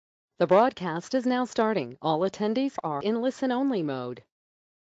The broadcast is now starting. All attendees are in listen-only mode.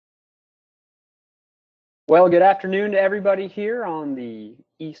 Well, good afternoon to everybody here on the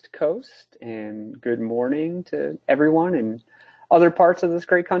East Coast, and good morning to everyone in other parts of this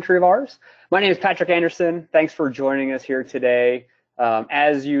great country of ours. My name is Patrick Anderson. Thanks for joining us here today.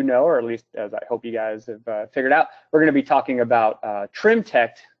 As you know, or at least as I hope you guys have figured out, we're going to be talking about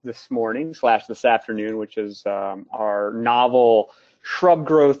Trimtect this morning / this afternoon, which is our novel shrub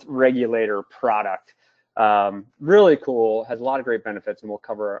growth regulator product. Really cool, has a lot of great benefits, and we'll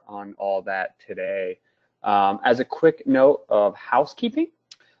cover on all that today. As a quick note of housekeeping,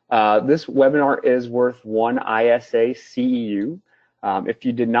 this webinar is worth 1 ISA CEU. If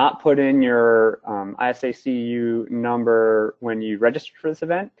you did not put in your ISA CEU number when you registered for this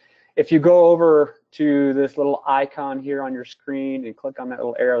event, if you go over to this little icon here on your screen and click on that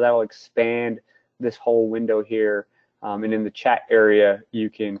little arrow, that will expand this whole window here. And in the chat area, you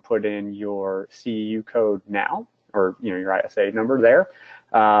can put in your CEU code now, or your ISA number there.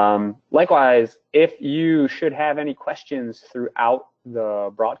 Likewise, if you should have any questions throughout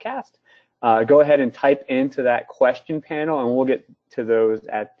the broadcast, go ahead and type into that question panel, and we'll get to those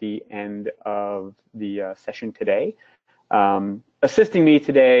at the end of the session today. Assisting me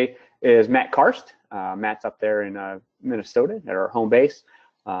today is Matt Karst. Matt's up there in Minnesota at our home base,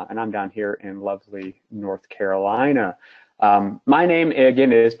 and I'm down here in lovely North Carolina. My name,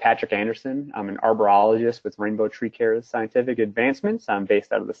 again, is Patrick Anderson. I'm an arborologist with Rainbow Tree Care Scientific Advancements. I'm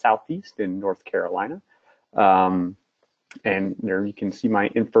based out of the Southeast in North Carolina. And there you can see my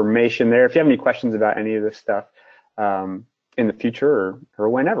information there. If you have any questions about any of this stuff in the future or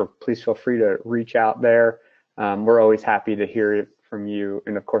whenever, please feel free to reach out there. We're always happy to hear it from you.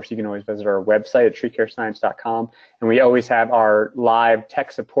 And of course, you can always visit our website at treecarescience.com. And we always have our live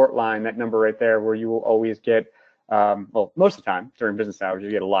tech support line, that number right there, where you will always get, well, most of the time during business hours, you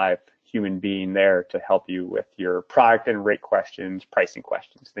get a live human being there to help you with your product and rate questions, pricing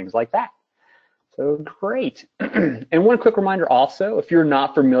questions, things like that. So great. And one quick reminder also, if you're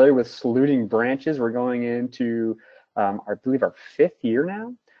not familiar with saluting branches, we're going into, I believe, our 5th year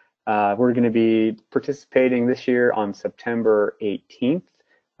now. We're going to be participating this year on September 18th.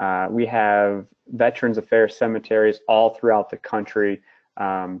 We have Veterans Affairs cemeteries all throughout the country.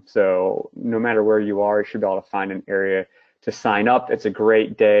 So no matter where you are, you should be able to find an area to sign up. It's a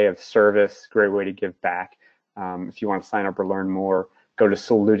great day of service, great way to give back. If you want to sign up or learn more, go to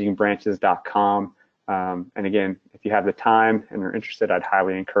salutingbranches.com. And again, if you have the time and are interested, I'd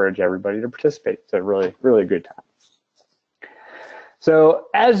highly encourage everybody to participate. It's a really, really good time. So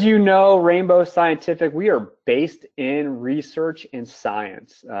as you know, Rainbow Scientific, we are based in research and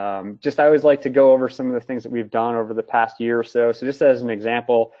science. I always like to go over some of the things that we've done over the past year or so. So just as an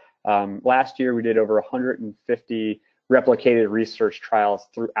example, last year we did over 150 replicated research trials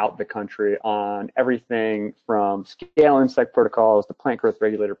throughout the country on everything from scale insect protocols to plant growth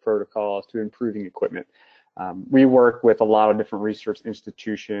regulator protocols to improving equipment. We work with a lot of different research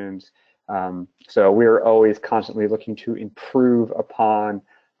institutions. So we're always constantly looking to improve upon,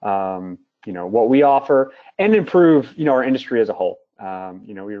 what we offer and improve, our industry as a whole.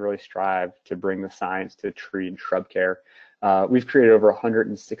 We really strive to bring the science to tree and shrub care. We've created over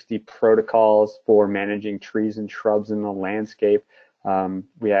 160 protocols for managing trees and shrubs in the landscape.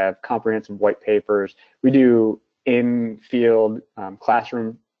 We have comprehensive white papers. We do in-field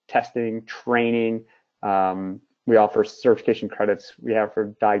classroom testing, training. We offer certification credits. We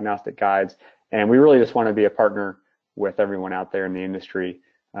offer diagnostic guides. And we really just want to be a partner with everyone out there in the industry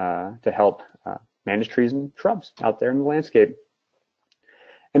to help manage trees and shrubs out there in the landscape.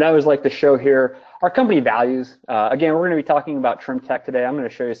 And I always like to show here our company values. Again, we're going to be talking about Trimtect today. I'm going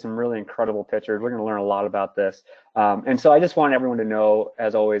to show you some really incredible pictures. We're going to learn a lot about this. And so I just want everyone to know,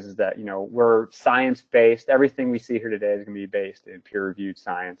 as always, is that, we're science-based. Everything we see here today is going to be based in peer-reviewed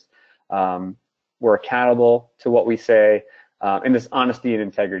science. We're accountable to what we say, and this honesty and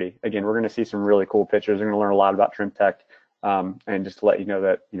integrity. Again, we're going to see some really cool pictures. We're going to learn a lot about Trimtect, and just to let you know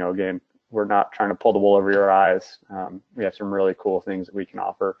that, again, we're not trying to pull the wool over your eyes. We have some really cool things that we can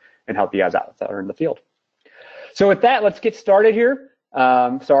offer and help you guys out that are in the field. So with that, let's get started here.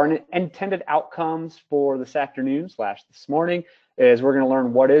 So our intended outcomes for this afternoon / this morning is we're going to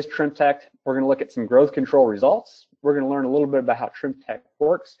learn what is Trimtect. We're going to look at some growth control results. We're going to learn a little bit about how Trimtect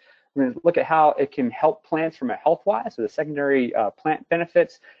works. We're going to look at how it can help plants from a health-wise, so the secondary plant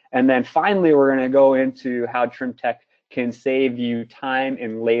benefits. And then finally, we're going to go into how Trimtect can save you time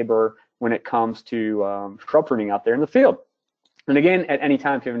and labor when it comes to shrub pruning out there in the field. And again, at any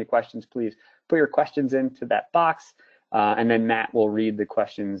time, if you have any questions, please put your questions into that box, and then Matt will read the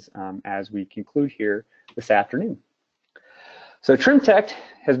questions as we conclude here this afternoon. So Trimtect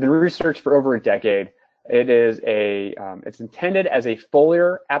has been researched for over a decade. It is it's intended as a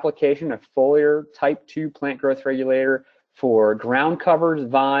foliar application, a foliar type 2 plant growth regulator for ground covers,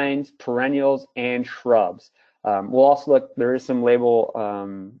 vines, perennials, and shrubs. We'll also look, there is some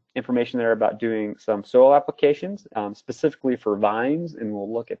label information there about doing some soil applications, specifically for vines, and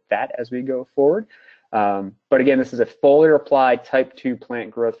we'll look at that as we go forward. But again, this is a foliar applied type 2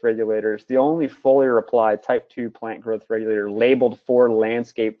 plant growth regulator. It's the only foliar applied type 2 plant growth regulator labeled for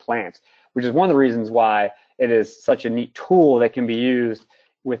landscape plants, which is one of the reasons why it is such a neat tool that can be used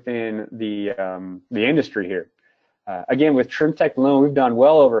within the industry here. Again, with Trimtect alone, we've done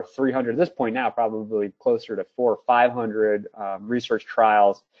well over 300, at this point now, probably closer to 400 or 500 research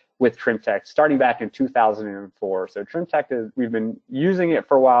trials with Trimtect, starting back in 2004. So Trimtect we've been using it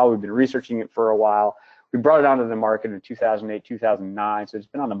for a while, we've been researching it for a while. We brought it onto the market in 2008, 2009, so it's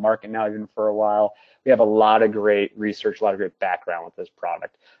been on the market now even for a while. We have a lot of great research, a lot of great background with this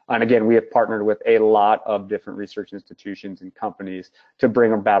product. And again, we have partnered with a lot of different research institutions and companies to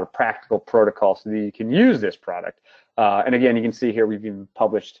bring about a practical protocol so that you can use this product. And again, you can see here we've even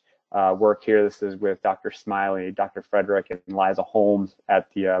published work here. This is with Dr. Smiley, Dr. Frederick, and Liza Holmes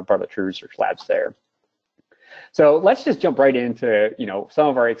at the Bartlett Tree Research Labs there. So let's just jump right into some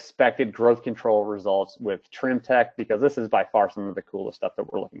of our expected growth control results with Trimtect, because this is by far some of the coolest stuff that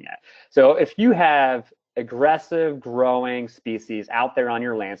we're looking at. So if you have aggressive growing species out there on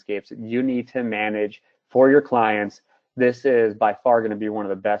your landscapes that you need to manage for your clients, this is by far going to be one of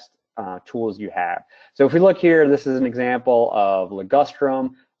the best tools you have. So if we look here, this is an example of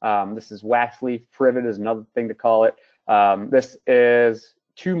ligustrum. This is waxleaf privet is another thing to call it. This is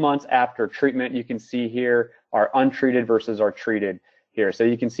 2 months after treatment. You can see here our untreated versus our treated here. So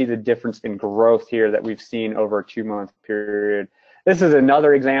you can see the difference in growth here that we've seen over a 2-month period. This is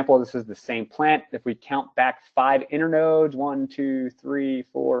another example. This is the same plant. If we count back 5 internodes, 1, 2, 3,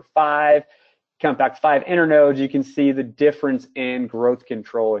 4, 5, count back 5 internodes, you can see the difference in growth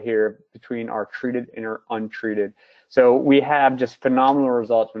control here between our treated and our untreated. So we have just phenomenal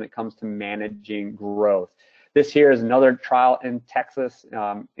results when it comes to managing growth. This here is another trial in Texas,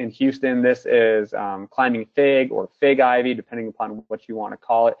 in Houston. This is climbing fig or fig ivy, depending upon what you want to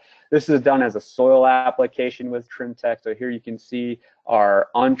call it. This is done as a soil application with Trimtect. So here you can see our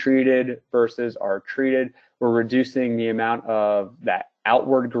untreated versus our treated. We're reducing the amount of that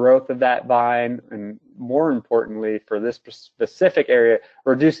outward growth of that vine, and more importantly for this specific area,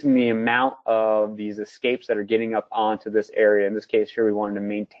 reducing the amount of these escapes that are getting up onto this area. In this case here, we wanted to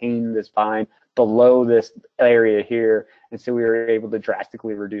maintain this vine below this area here, and so we were able to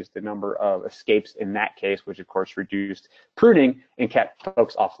drastically reduce the number of escapes in that case, which of course reduced pruning and kept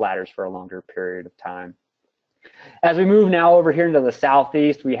folks off ladders for a longer period of time. As we move now over here into the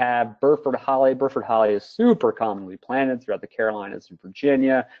southeast, we have Burford holly. Burford holly is super commonly planted throughout the Carolinas and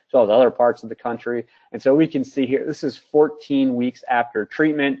Virginia, as well as other parts of the country. And so we can see here, this is 14 weeks after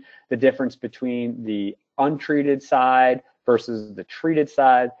treatment, the difference between the untreated side versus the treated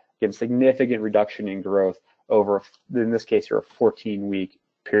side. Again, significant reduction in growth over, in this case here, a 14-week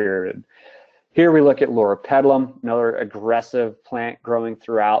period. Here we look at Loropetalum, another aggressive plant growing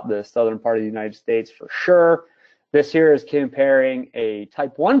throughout the southern part of the United States for sure. This here is comparing a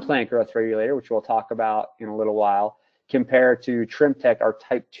type 1 plant growth regulator, which we'll talk about in a little while, compared to Trimtect, our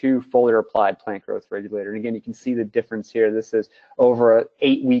type 2 foliar applied plant growth regulator. And again, you can see the difference here. This is over an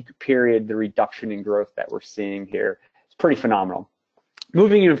 8-week period, the reduction in growth that we're seeing here. It's pretty phenomenal.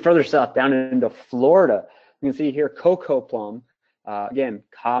 Moving even further south down into Florida, you can see here cocoa plum, again,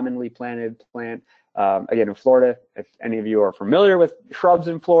 commonly planted plant. Again, in Florida, if any of you are familiar with shrubs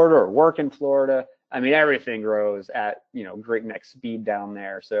in Florida or work in Florida, I mean, everything grows at, breakneck speed down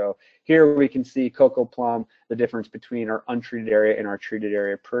there. So here we can see cocoa plum, the difference between our untreated area and our treated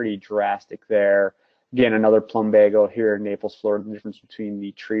area, pretty drastic there. Again, another plumbago here in Naples, Florida, the difference between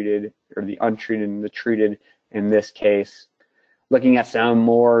the treated or the untreated and the treated in this case. Looking at some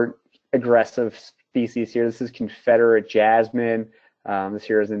more aggressive species here, this is Confederate jasmine. This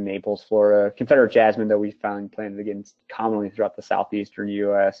here is in Naples, Florida. Confederate jasmine, though, we found planted again commonly throughout the southeastern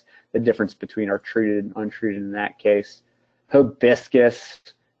U.S. The difference between our treated and untreated in that case. Hibiscus,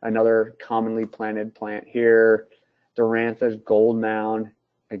 another commonly planted plant here. Durantha's gold mound,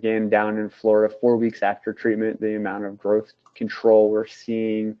 again down in Florida, 4 weeks after treatment, the amount of growth control we're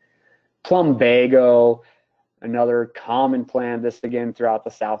seeing. Plumbago, another common plant, this again throughout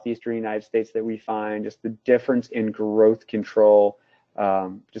the southeastern United States that we find, just the difference in growth control,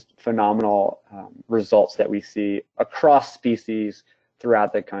 just phenomenal results that we see across species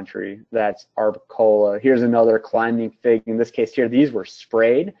throughout the country. That's Arbicola. Here's another climbing fig. In this case here, these were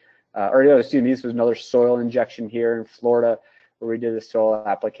sprayed, this was another soil injection here in Florida. where we did a soil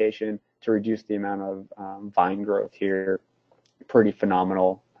application to reduce the amount of vine growth here. Pretty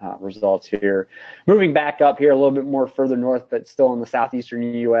phenomenal results here. Moving back up here a little bit more further north, but still in the southeastern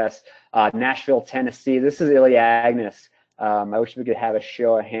U.S., Nashville, Tennessee. This is Elaeagnus. I wish we could have a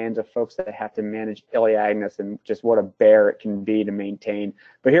show of hands of folks that have to manage Elaeagnus and just what a bear it can be to maintain.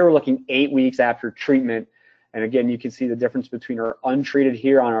 But here we're looking 8 weeks after treatment. And again, you can see the difference between our untreated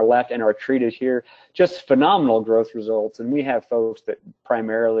here on our left and our treated here. Just phenomenal growth results. And we have folks that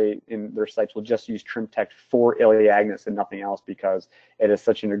primarily in their sites will just use Trimtect for Elaeagnus and nothing else because it is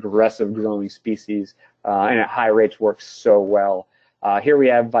such an aggressive growing species and at high rates works so well. Here we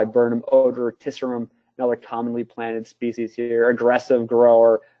have Viburnum odoraticerum, another commonly planted species here. Aggressive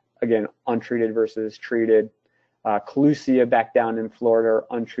grower, again, untreated versus treated. Clusia back down in Florida,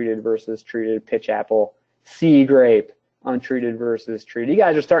 untreated versus treated. Pitch apple. Sea grape, untreated versus treated. You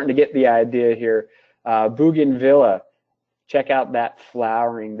guys are starting to get the idea here. Bougainvillea, check out that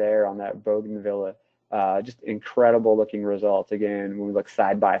flowering there on that bougainvillea. Just incredible looking results. Again, when we look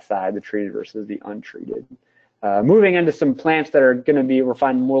side by side, the treated versus the untreated. Moving into some plants that are going to be, we're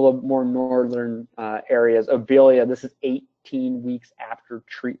finding more northern areas. Obelia, this is 18 weeks after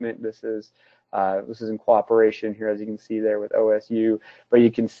treatment. This is in cooperation here, as you can see there with OSU. But you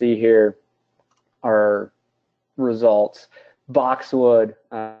can see here our results. Boxwood,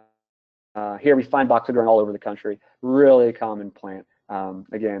 here we find boxwood growing all over the country. Really a common plant.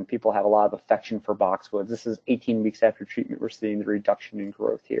 Again, people have a lot of affection for boxwoods. This is 18 weeks after treatment. We're seeing the reduction in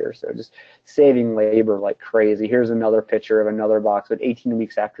growth here. So just saving labor like crazy. Here's another picture of another boxwood, 18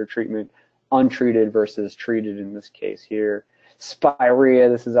 weeks after treatment, untreated versus treated in this case here. Spirea,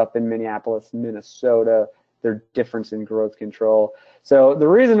 this is up in Minneapolis, Minnesota. Their difference in growth control. So the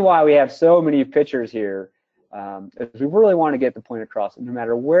reason why we have so many pictures here is we really want to get the point across. No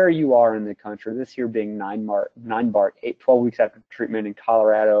matter where you are in the country, this here being 9 bark, 12 weeks after treatment in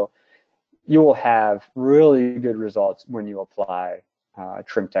Colorado, you will have really good results when you apply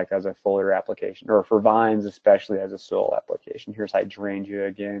Trimtect as a foliar application, or for vines especially as a soil application. Here's hydrangea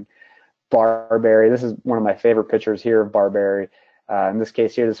again. Barberry, this is one of my favorite pictures here of barberry. In this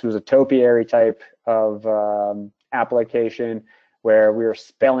case here, this was a topiary type of application where we were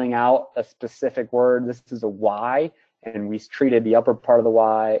spelling out a specific word. This is a Y, and we treated the upper part of the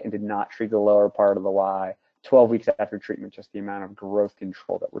Y and did not treat the lower part of the Y. 12 weeks after treatment, just the amount of growth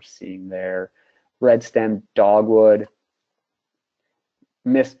control that we're seeing there. Red stem dogwood,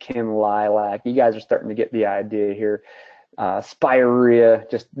 miskin lilac. You guys are starting to get the idea here. Spirea,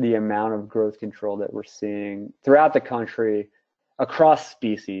 just the amount of growth control that we're seeing throughout the country, across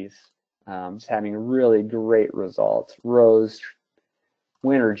species, just having really great results. Rose,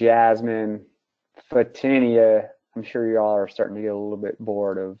 winter jasmine, photinia. I'm sure you all are starting to get a little bit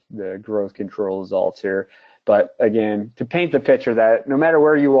bored of the growth control results here. But again, to paint the picture that no matter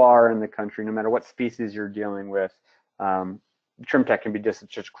where you are in the country, no matter what species you're dealing with, Trimtect can be just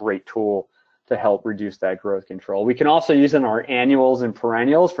such a great tool to help reduce that growth control. We can also use it in our annuals and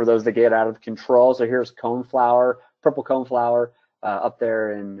perennials for those that get out of control. So here's coneflower, purple coneflower up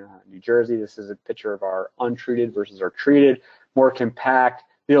there in New Jersey. This is a picture of our untreated versus our treated, more compact,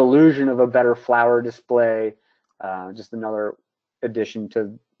 the illusion of a better flower display, just another addition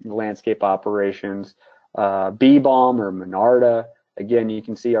to landscape operations. Bee balm or Monarda, again, you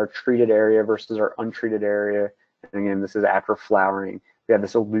can see our treated area versus our untreated area. And again, this is after flowering. We have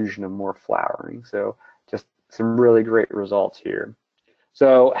this illusion of more flowering. So just some really great results here.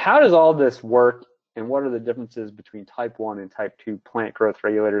 So how does all this work, and what are the differences between type 1 and type 2 plant growth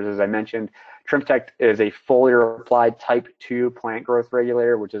regulators? As I mentioned, Trimtect is a foliar applied type 2 plant growth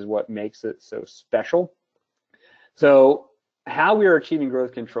regulator, which is what makes it so special. So how we are achieving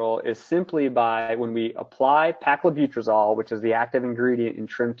growth control is simply by when we apply paclobutrazol, which is the active ingredient in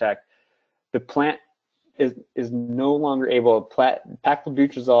Trimtect, the plant is no longer able to,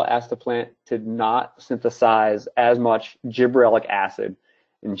 paclobutrazol asks the plant to not synthesize as much gibberellic acid.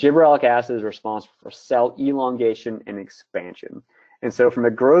 And gibberellic acid is responsible for cell elongation and expansion. And so from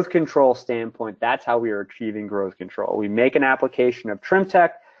a growth control standpoint, that's how we are achieving growth control. We make an application of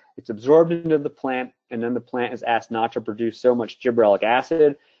Trimtect, it's absorbed into the plant, and then the plant is asked not to produce so much gibberellic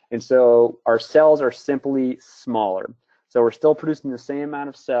acid. And so our cells are simply smaller. So we're still producing the same amount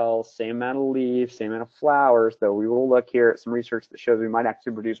of cells, same amount of leaves, same amount of flowers, though we will look here at some research that shows we might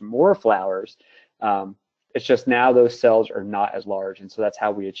actually produce more flowers. It's just now those cells are not as large, and so that's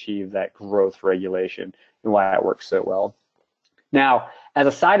how we achieve that growth regulation and why it works so well. Now, as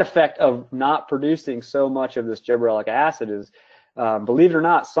a side effect of not producing so much of this gibberellic acid is, believe it or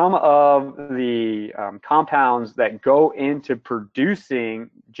not, some of the compounds that go into producing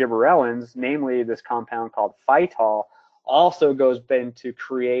gibberellins, namely this compound called phytol, also goes into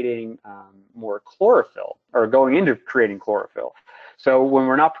creating more chlorophyll, or going into creating chlorophyll. So when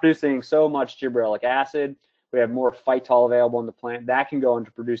we're not producing so much gibberellic acid, we have more phytol available in the plant. That can go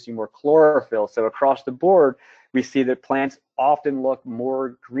into producing more chlorophyll. So across the board, we see that plants often look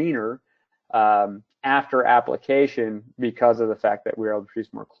more greener after application because of the fact that we're able to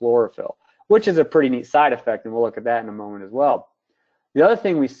produce more chlorophyll, which is a pretty neat side effect, and we'll look at that in a moment as well. The other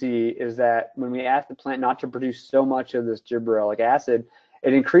thing we see is that when we ask the plant not to produce so much of this gibberellic acid,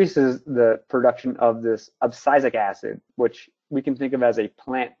 it increases the production of this abscisic acid, which we can think of as a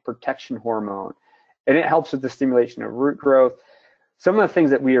plant protection hormone. And it helps with the stimulation of root growth. Some of the things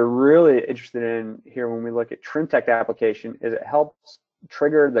that we are really interested in here when we look at Trimtect application is it helps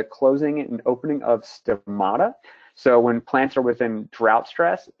trigger the closing and opening of stomata. So when plants are within drought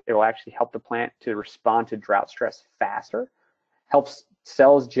stress, it will actually help the plant to respond to drought stress faster. Helps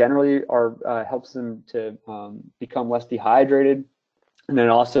cells generally, or helps them to become less dehydrated, and then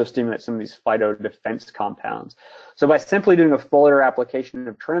also stimulates some of these phytodefense compounds. So by simply doing a foliar application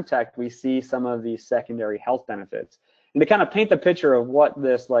of Trimtect, we see some of these secondary health benefits. And to kind of paint the picture of what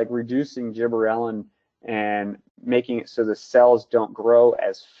this, like reducing gibberellin and making it so the cells don't grow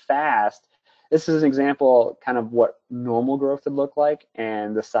as fast, this is an example kind of what normal growth would look like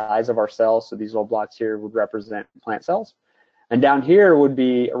and the size of our cells. So these little blocks here would represent plant cells. And down here would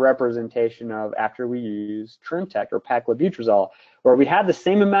be a representation of after we use Trimtect or paclobutrazol, where we have the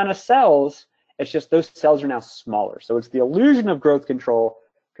same amount of cells, it's just those cells are now smaller. So it's the illusion of growth control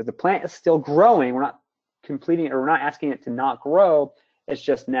because the plant is still growing. We're not completing it, or we're not asking it to not grow. It's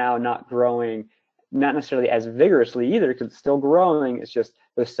just now not growing, not necessarily as vigorously either, because it's still growing. It's just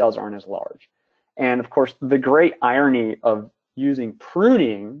those cells aren't as large. And of course, the great irony of using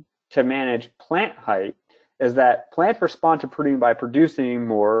pruning to manage plant height is that plants respond to pruning by producing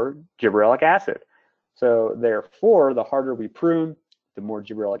more gibberellic acid. So therefore, the harder we prune, the more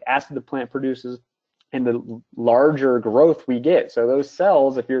gibberellic acid the plant produces, and the larger growth we get. So those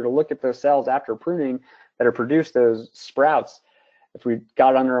cells, if you were to look at those cells after pruning that are produced, those sprouts, if we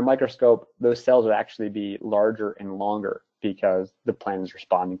got under a microscope, those cells would actually be larger and longer because the plant is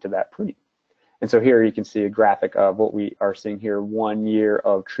responding to that pruning. And so here you can see a graphic of what we are seeing here, 1 year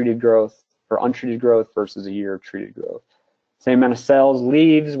of treated growth or untreated growth versus a year of treated growth. Same amount of cells,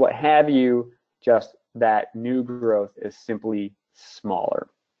 leaves, what have you, just that new growth is simply smaller.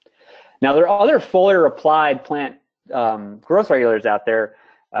 Now, there are other foliar applied plant growth regulators out there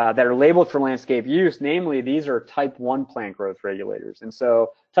that are labeled for landscape use. Namely, these are type 1 plant growth regulators. And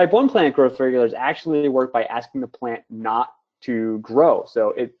so type 1 plant growth regulators actually work by asking the plant not to grow.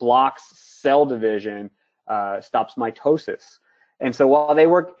 So it blocks cell division, stops mitosis. And so while they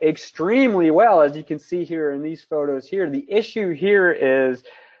work extremely well, as you can see here in these photos here, the issue here is,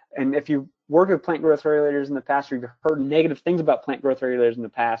 and if you've worked with plant growth regulators in the past, or you've heard negative things about plant growth regulators in the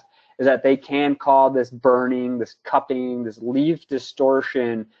past, is that they can cause this burning, this cupping, this leaf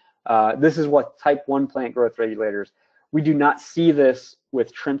distortion. This is what type 1 plant growth regulators. We do not see this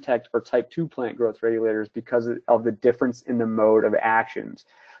with Trimtect or type 2 plant growth regulators because of the difference in the mode of actions.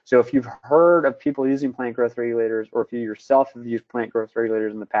 So if you've heard of people using plant growth regulators, or if you yourself have used plant growth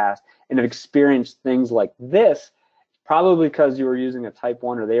regulators in the past and have experienced things like this, probably because you were using a type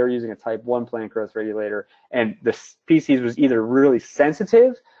 1 or they were using a type 1 plant growth regulator and the species was either really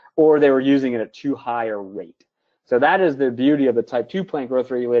sensitive or they were using it at too high a rate. So that is the beauty of the type 2 plant growth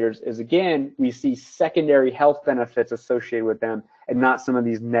regulators, is again, we see secondary health benefits associated with them and not some of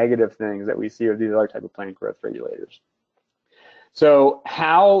these negative things that we see with these other type of plant growth regulators. So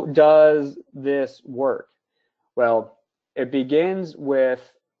how does this work? Well, it begins with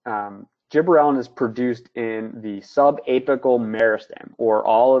gibberellin is produced in the subapical meristem, or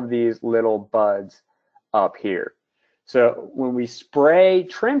all of these little buds up here. So when we spray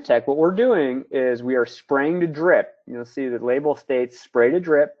Trimtect, what we're doing is we are spraying to drip. You'll see the label states spray to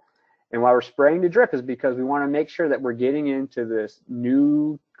drip. And why we're spraying to drip is because we want to make sure that we're getting into this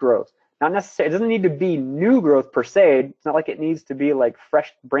new growth. Not necessarily, it doesn't need to be new growth per se. It's not like it needs to be like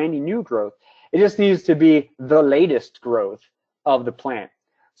fresh, brandy new growth. It just needs to be the latest growth of the plant.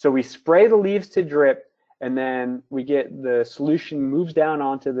 So we spray the leaves to drip, and then we get the solution moves down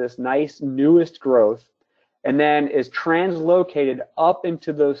onto this nice newest growth, and then is translocated up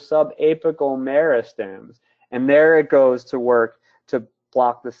into those subapical meristems. And there it goes to work to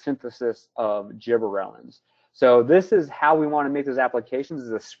block the synthesis of gibberellins. So this is how we want to make those applications,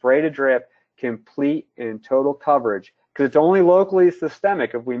 is a spray to drip, complete and total coverage, because it's only locally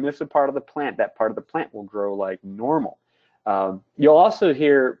systemic. If we miss a part of the plant, that part of the plant will grow like normal. You'll also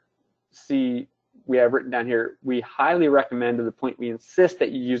see we have written down here, we highly recommend, to the point we insist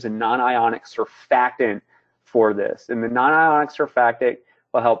that you use a non-ionic surfactant for this. And the non-ionic surfactant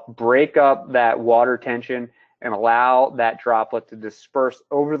will help break up that water tension and allow that droplet to disperse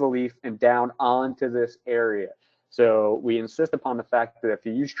over the leaf and down onto this area. So we insist upon the fact that if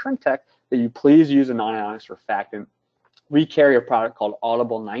you use Trimtect, that you please use a non-ionic surfactant. We carry a product called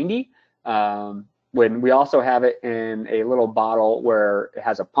Audible 90. When we also have it in a little bottle where it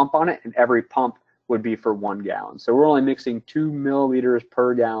has a pump on it, and every pump would be for 1 gallon. So we're only mixing 2 milliliters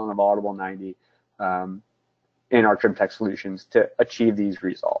per gallon of Audible 90 in our Trimtect solutions to achieve these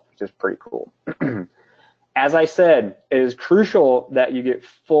results, which is pretty cool. As I said, it is crucial that you get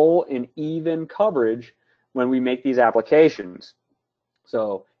full and even coverage when we make these applications.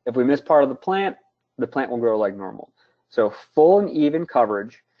 So if we miss part of the plant will grow like normal. So full and even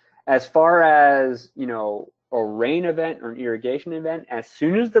coverage. As far as, you know, a rain event or an irrigation event, as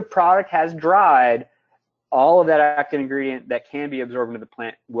soon as the product has dried, all of that active ingredient that can be absorbed into the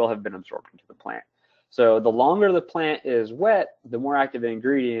plant will have been absorbed into the plant. So the longer the plant is wet, the more active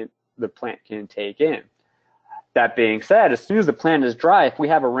ingredient the plant can take in. That being said, as soon as the plant is dry, if we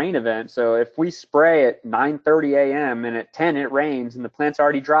have a rain event, so if we spray at 9:30 a.m. and at 10 it rains and the plant's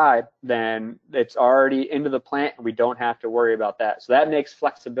already dry, then it's already into the plant and we don't have to worry about that. So that makes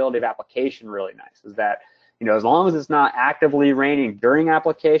flexibility of application really nice, is that, you know, as long as it's not actively raining during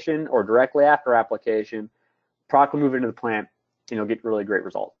application or directly after application, product will move into the plant and you'll get really great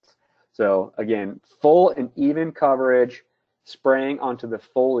results. So again, full and even coverage, spraying onto the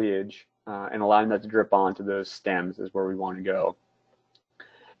foliage and allowing that to drip onto those stems is where we want to go.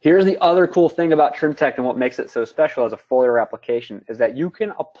 Here's the other cool thing about Trimtect and what makes it so special as a foliar application is that you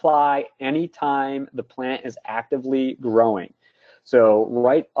can apply anytime the plant is actively growing. So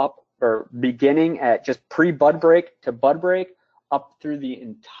right up or beginning at just pre-bud break to bud break up through the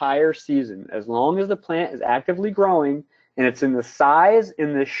entire season. As long as the plant is actively growing and it's in the size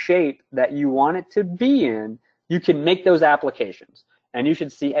and the shape that you want it to be in, you can make those applications. And you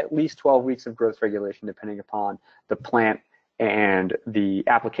should see at least 12 weeks of growth regulation depending upon the plant and the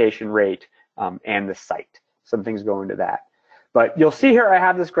application rate and the site. Some things go into that. But you'll see here I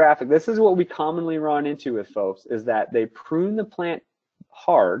have this graphic. This is what we commonly run into with folks, is that they prune the plant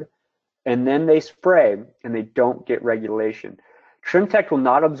hard and then they spray and they don't get regulation. Trimtect will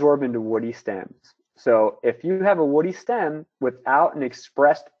not absorb into woody stems. So if you have a woody stem without an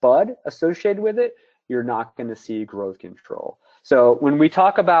expressed bud associated with it, you're not going to see growth control. So when we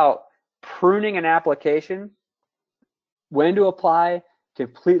talk about pruning an application, when to apply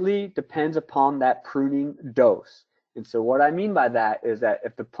completely depends upon that pruning dose. And so what I mean by that is that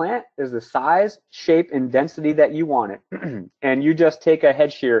if the plant is the size, shape, and density that you want it, and you just take a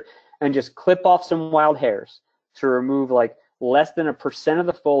head shear and just clip off some wild hairs to remove like less than 1% of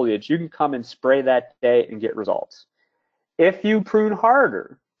the foliage, you can come and spray that day and get results. If you prune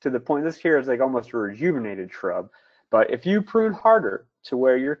harder, to the point, this here is like almost a rejuvenated shrub, but if you prune harder to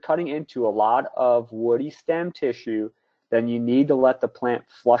where you're cutting into a lot of woody stem tissue, then you need to let the plant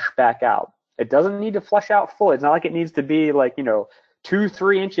flush back out. It doesn't need to flush out fully. It's not like it needs to be like, you know,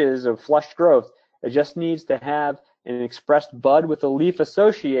 2-3 inches of flushed growth. It just needs to have an expressed bud with a leaf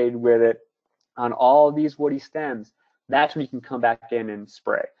associated with it on all of these woody stems. That's when you can come back in and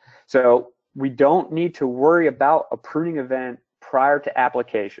spray. So we don't need to worry about a pruning event prior to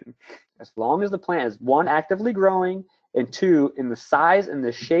application. As long as the plant is, 1, actively growing, and 2, in the size and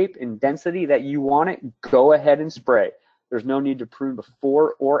the shape and density that you want it, go ahead and spray. There's no need to prune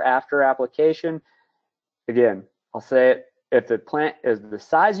before or after application. Again, I'll say it, if the plant is the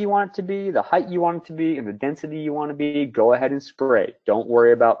size you want it to be, the height you want it to be, and the density you want to be, go ahead and spray. Don't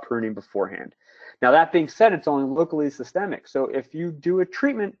worry about pruning beforehand. Now that being said, it's only locally systemic. So if you do a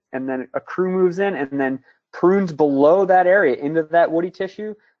treatment and then a crew moves in and then prunes below that area into that woody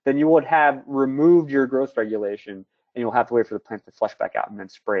tissue, then you would have removed your growth regulation and you'll have to wait for the plant to flush back out and then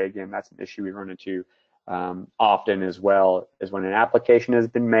spray again. That's an issue we run into often, as well as when an application has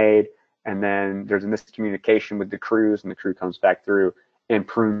been made and then there's a miscommunication with the crews and the crew comes back through and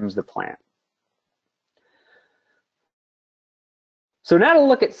prunes the plant. So now to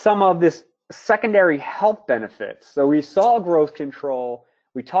look at some of this secondary health benefits. So we saw growth control.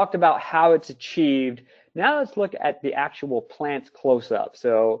 We talked about how it's achieved. Now let's look at the actual plants close up.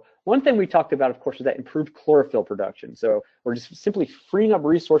 So one thing we talked about, of course, is that improved chlorophyll production. So we're just simply freeing up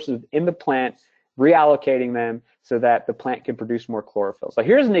resources in the plant, reallocating them so that the plant can produce more chlorophyll. So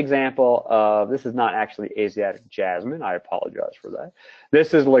here's an example of, this is not actually Asiatic jasmine. I apologize for that.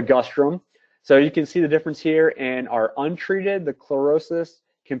 This is ligustrum. So you can see the difference here in our untreated, the chlorosis,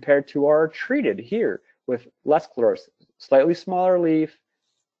 compared to our treated here with less chlorosis. Slightly smaller leaf,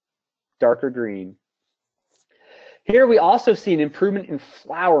 darker green. Here we also see an improvement in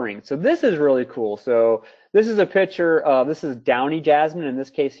flowering. So this is really cool. So This is a picture of, this is downy jasmine in this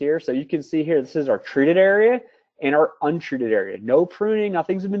case here. So you can see here, this is our treated area and our untreated area. No pruning,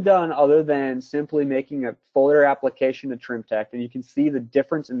 nothing's been done other than simply making a foliar application of Trimtect. And you can see the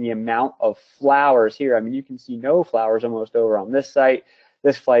difference in the amount of flowers here. I mean, you can see no flowers almost over on this site.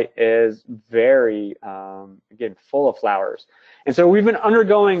 This site is very, again, full of flowers. And so we've been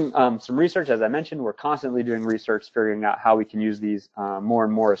undergoing some research. As I mentioned, we're constantly doing research, figuring out how we can use these more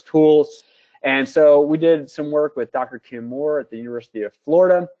and more as tools. And so we did some work with Dr. Kim Moore at the University of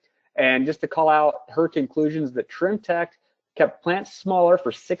Florida. And just to call out her conclusions, that Trimtect kept plants smaller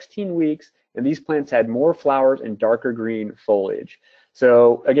for 16 weeks, and these plants had more flowers and darker green foliage.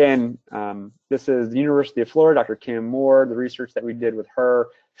 So again, this is the University of Florida, Dr. Kim Moore, the research that we did with her,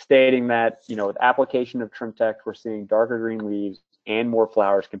 stating that, you know, with application of Trimtect, we're seeing darker green leaves and more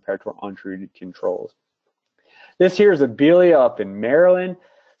flowers compared to our untreated controls. This here is Abelia up in Maryland.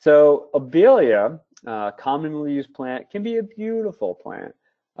 So Abelia, commonly used plant, can be a beautiful plant.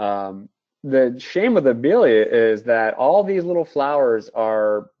 The shame with Abelia is that all these little flowers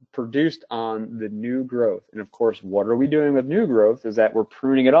are produced on the new growth. And of course, what are we doing with new growth is that we're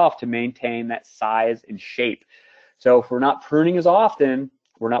pruning it off to maintain that size and shape. So if we're not pruning as often,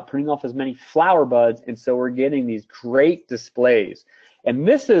 we're not pruning off as many flower buds, and so we're getting these great displays. And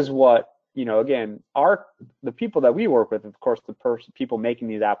this is what, you know, again, the people that we work with, of course, people making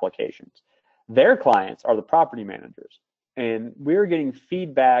these applications, their clients are the property managers. And we're getting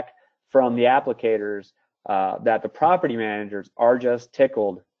feedback from the applicators that the property managers are just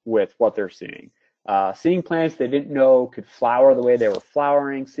tickled with what they're seeing. Seeing plants they didn't know could flower the way they were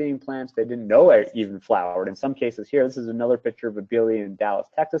flowering, seeing plants they didn't know even flowered. In some cases here, this is another picture of Abelia in Dallas,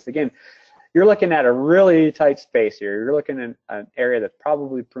 Texas. Again, you're looking at a really tight space here. You're looking at an area that's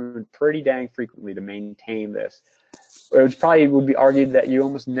probably pruned pretty dang frequently to maintain this. It probably would be argued that you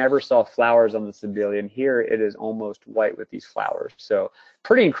almost never saw flowers on this Abelia, and here it is almost white with these flowers. So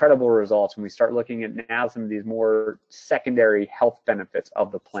pretty incredible results when we start looking at now some of these more secondary health benefits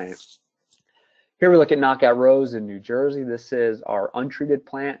of the plant. Here we look at Knockout Rose in New Jersey. This is our untreated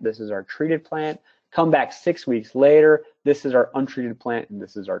plant. This is our treated plant. Come back 6 weeks later, this is our untreated plant, and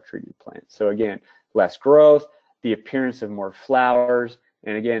this is our treated plant. So again, less growth, the appearance of more flowers,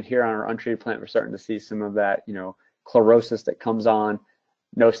 and again, here on our untreated plant, we're starting to see some of that, you know, chlorosis that comes on.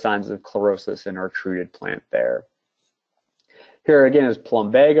 No signs of chlorosis in our treated plant there. Here again is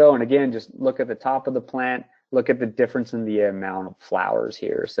plumbago, and again, just look at the top of the plant, look at the difference in the amount of flowers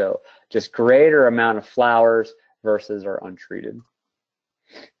here. So just greater amount of flowers versus our untreated.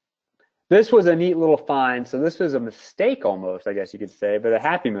 This was a neat little find. So this was a mistake almost, I guess you could say, but a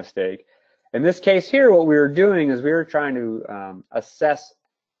happy mistake. In this case here, what we were doing is we were trying to assess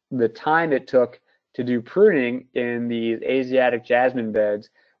the time it took to do pruning in these Asiatic jasmine beds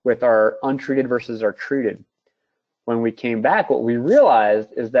with our untreated versus our treated. When we came back, what we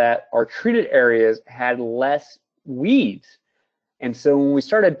realized is that our treated areas had less weeds. And so when we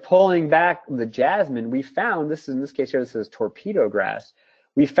started pulling back the jasmine, we found, this is in this case here, this is torpedo grass.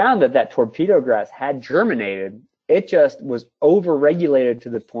 We found that that torpedo grass had germinated. It just was over-regulated to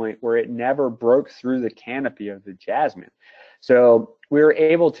the point where it never broke through the canopy of the jasmine. So we were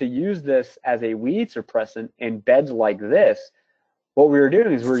able to use this as a weed suppressant in beds like this. What we were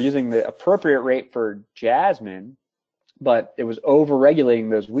doing is we were using the appropriate rate for jasmine, but it was over-regulating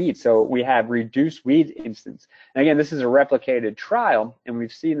those weeds. So we have reduced weed instance. And again, this is a replicated trial, and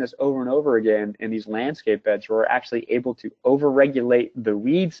we've seen this over and over again in these landscape beds where we're actually able to over-regulate the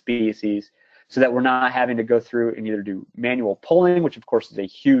weed species so that we're not having to go through and either do manual pulling, which of course is a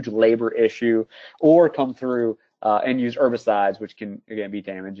huge labor issue, or come through and use herbicides, which can, again, be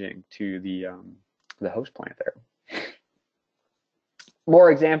damaging to the host plant there. More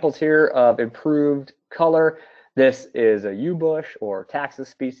examples here of improved color. This is a U-bush or taxus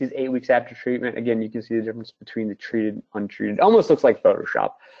species 8 weeks after treatment. Again, you can see the difference between the treated and untreated. It almost looks like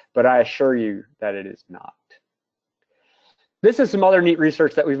Photoshop, but I assure you that it is not. This is some other neat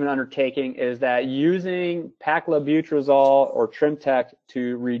research that we've been undertaking, is that using paclobutrazol or Trimtect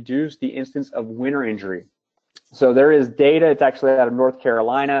to reduce the instance of winter injury. So there is data, it's actually out of North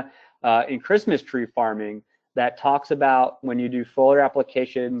Carolina, in Christmas tree farming, that talks about when you do foliar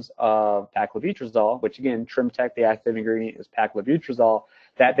applications of paclobutrazol, which again, Trimtect, the active ingredient is paclobutrazol,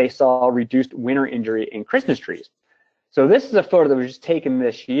 that they saw reduced winter injury in Christmas trees. So this is a photo that was just taken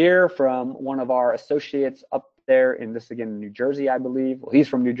this year from one of our associates up there in this, again, New Jersey, I believe. Well, he's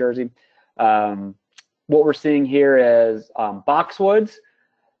from New Jersey. What we're seeing here is boxwoods.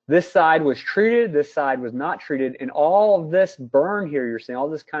 This side was treated, this side was not treated, and all of this burn here you're seeing, all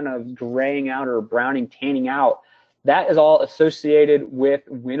this kind of graying out or browning, tanning out, that is all associated with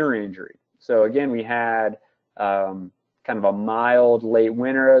winter injury. So again, we had kind of a mild late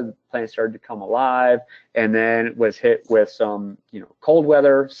winter. The plant started to come alive, and then was hit with some, cold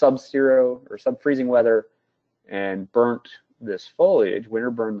weather, sub-zero or sub-freezing weather, and burnt this foliage.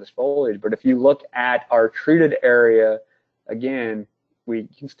 Winter burned this foliage. But if you look at our treated area, again, we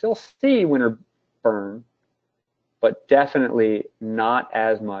can still see winter burn, but definitely not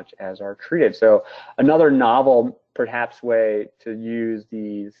as much as our treated. So another novel, perhaps, way to use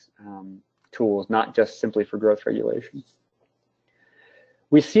these tools, not just simply for growth regulation.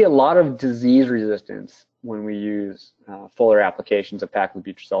 We see a lot of disease resistance when we use foliar applications of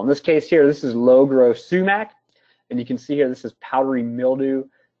paclitaxel. In this case here, this is low-growth sumac, and you can see here this is powdery mildew.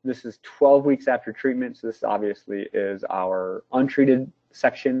 This is 12 weeks after treatment, so this obviously is our untreated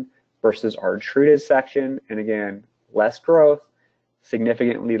section versus our treated section. And again, less growth,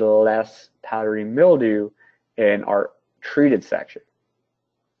 significantly less powdery mildew in our treated section.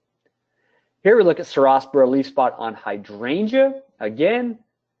 Here we look at Cercospora leaf spot on hydrangea. Again,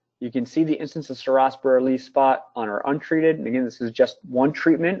 you can see the instance of Cercospora leaf spot on our untreated. And again, this is just one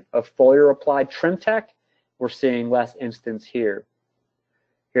treatment of foliar applied Trimtect. We're seeing less instance here.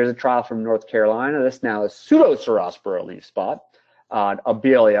 Here's a trial from North Carolina. This now is pseudo-Cercospora leaf spot on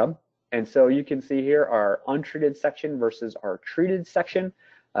Abelia. And so you can see here our untreated section versus our treated section.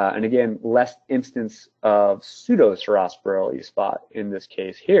 And again, less instance of pseudo-Cercospora leaf spot in this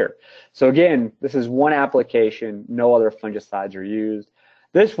case here. So again, this is one application. No other fungicides are used.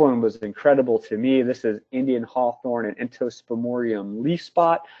 This one was incredible to me. This is Indian hawthorn and Entospomorium leaf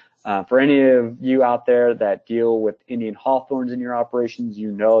spot. For any of you out there that deal with Indian hawthorns in your operations,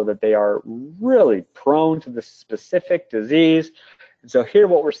 you know that they are really prone to this specific disease. And so here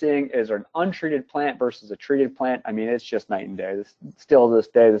what we're seeing is an untreated plant versus a treated plant. I mean, it's just night and day. Still to this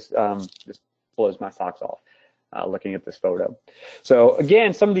day, this just blows my socks off looking at this photo. So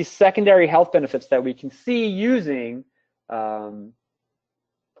again, some of these secondary health benefits that we can see using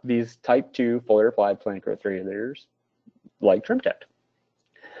these type 2 foliar applied plant growth regulators like Trimtect.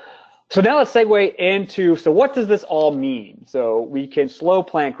 So now let's segue into, so what does this all mean? So we can slow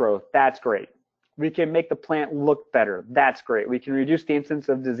plant growth, that's great. We can make the plant look better, that's great. We can reduce the incidence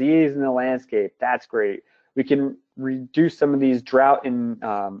of disease in the landscape, that's great. We can reduce some of these drought and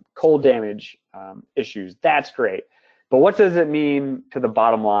cold damage issues, that's great. But what does it mean to the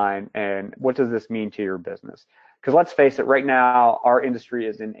bottom line, and what does this mean to your business? Because let's face it, right now, our industry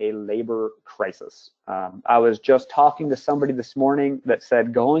is in a labor crisis. I was just talking to somebody this morning that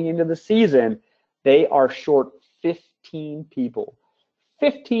said going into the season, they are short 15 people.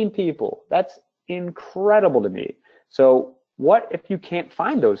 15 people, that's incredible to me. So what if you can't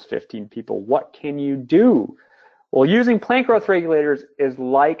find those 15 people? What can you do? Well, using plant growth regulators is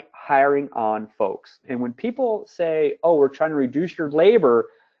like hiring on folks. And when people say, oh, we're trying to reduce your labor,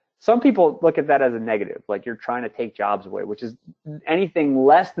 some people look at that as a negative, like you're trying to take jobs away, which is anything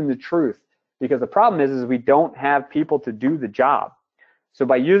less than the truth, because the problem is we don't have people to do the job. So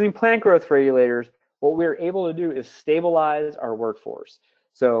by using plant growth regulators, what we're able to do is stabilize our workforce.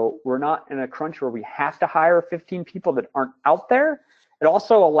 So we're not in a crunch where we have to hire 15 people that aren't out there. It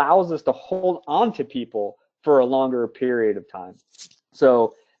also allows us to hold on to people for a longer period of time.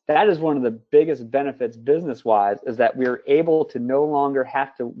 So that is one of the biggest benefits business-wise, is that we're able to no longer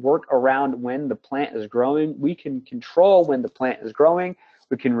have to work around when the plant is growing. We can control when the plant is growing.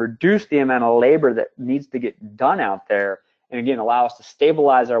 We can reduce the amount of labor that needs to get done out there, and again, allow us to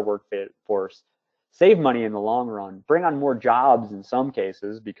stabilize our workforce, save money in the long run, bring on more jobs in some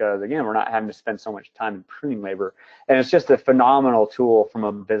cases, because again, we're not having to spend so much time in pruning labor. And it's just a phenomenal tool from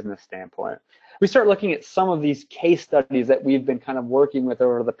a business standpoint. We start looking at some of these case studies that we've been kind of working with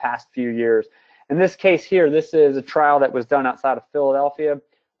over the past few years. In this case here, this is a trial that was done outside of Philadelphia.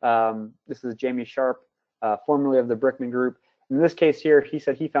 This is Jamie Sharp, formerly of the Brickman Group. In this case here, he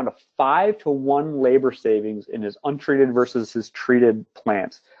said he found a 5-to-1 labor savings in his untreated versus his treated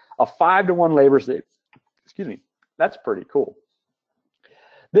plants. A 5-to-1 labor savings. Excuse me. That's pretty cool.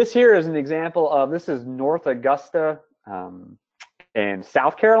 This here is an example of, this is North Augusta, in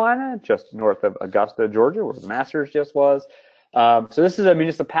South Carolina, just north of Augusta, Georgia, where the Masters just was. So this is a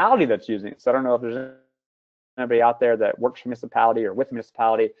municipality that's using it. So I don't know if there's anybody out there that works for municipality or with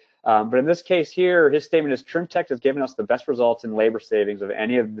municipality. But in this case here, his statement is Trimtect has given us the best results in labor savings of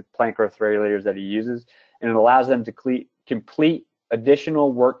any of the plant growth regulators that he uses, and it allows them to complete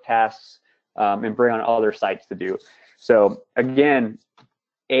additional work tasks and bring on other sites to do. So again,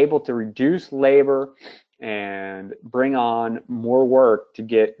 able to reduce labor and bring on more work to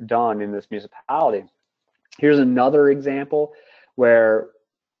get done in this municipality. Here's another example where,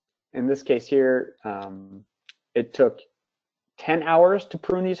 in this case here, it took 10 hours to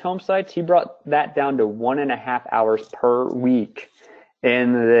prune these home sites. He brought that down to 1.5 hours per week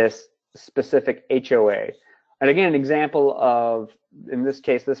in this specific HOA. And again, an example of, in this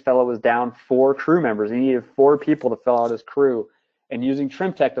case, this fellow was down 4 crew members. He needed 4 people to fill out his crew. And using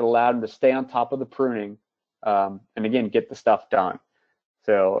Trimtect, it allowed him to stay on top of the pruning and again, get the stuff done.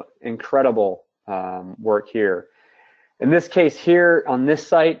 So incredible work here. In this case here on this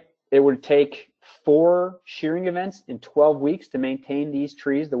site, it would take 4 shearing events in 12 weeks to maintain these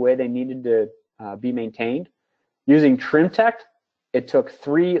trees the way they needed to be maintained. Using Trimtect, it took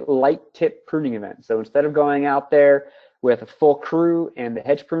 3 light tip pruning events. So instead of going out there with a full crew and the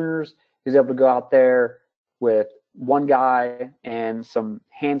hedge pruners, he was able to go out there with 1 guy and some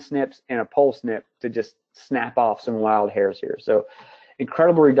hand snips and a pole snip to just snap off some wild hairs here. So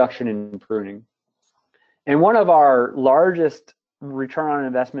incredible reduction in pruning. And one of our largest return on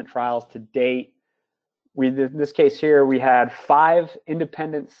investment trials to date, in this case here, we had 5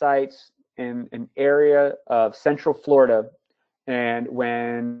 independent sites in an area of Central Florida. And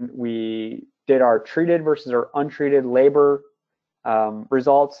when we did our treated versus our untreated labor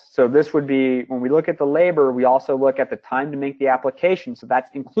results, so this would be, when we look at the labor, we also look at the time to make the application. So that's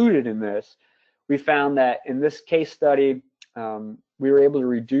included in this. We found that in this case study, we were able to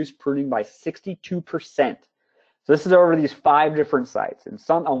reduce pruning by 62%. So this is over these 5 different sites. And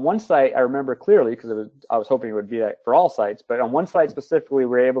some on one site, I remember clearly because I was hoping it would be that for all sites, but on one site specifically, we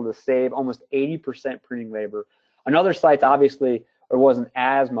were able to save almost 80% pruning labor. On other sites, obviously, it wasn't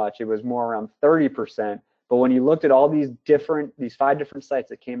as much. It was more around 30%. But when you looked at all these 5 different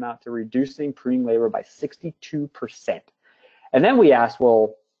sites, it came out to reducing pruning labor by 62%. And then we asked,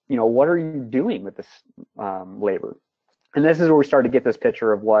 well, you know, what are you doing with this labor? And this is where we started to get this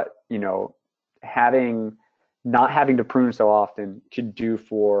picture of what, you know, not having to prune so often could do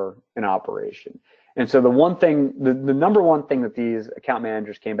for an operation. And so the number one thing that these account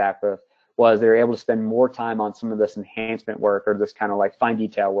managers came back with was they were able to spend more time on some of this enhancement work or this kind of like fine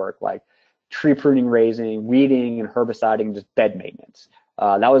detail work, like tree pruning, raising, weeding, and herbiciding, just bed maintenance.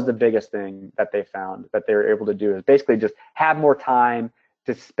 That was the biggest thing that they found that they were able to do, is basically just have more time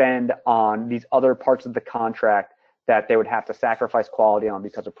to spend on these other parts of the contract that they would have to sacrifice quality on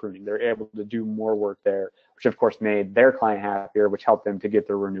because of pruning. They're able to do more work there, which of course made their client happier, which helped them to get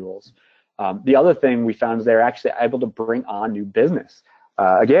their renewals. The other thing we found is they're actually able to bring on new business.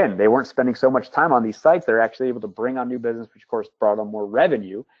 Again, they weren't spending so much time on these sites. They're actually able to bring on new business, which of course brought on more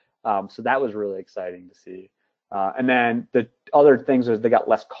revenue. So that was really exciting to see. And then the other things is they got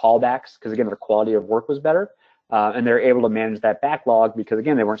less callbacks because again, their quality of work was better. And they're able to manage that backlog because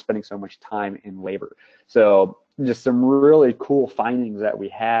again, they weren't spending so much time in labor. So just some really cool findings that we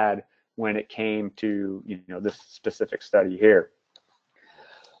had when it came to, you know, this specific study here.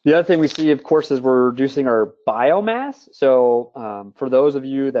 The other thing we see, of course, is we're reducing our biomass. So for those of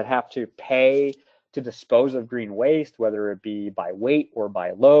you that have to pay to dispose of green waste, whether it be by weight or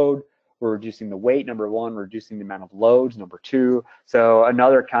by load, we're reducing the weight, number 1, reducing the amount of loads, number 2. So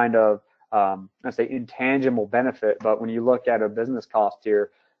another kind of, I say intangible benefit, but when you look at a business cost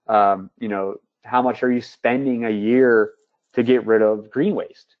here, you know, how much are you spending a year to get rid of green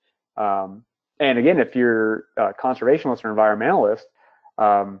waste? And again, if you're a conservationist or environmentalist,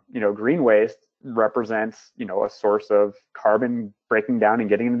 you know, green waste represents, you know, a source of carbon breaking down and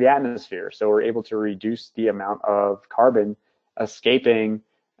getting into the atmosphere. So we're able to reduce the amount of carbon escaping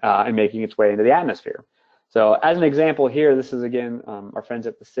and making its way into the atmosphere. So as an example here, this is again our friends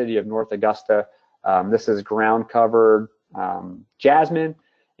at the city of North Augusta. This is ground covered jasmine.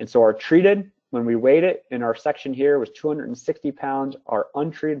 And so our treated, when we weighed it in our section here, was 260 pounds. Our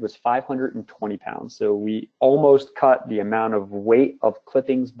untreated was 520 pounds. So we almost cut the amount of weight of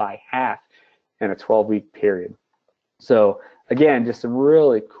clippings by half in a 12-week period. So again, just some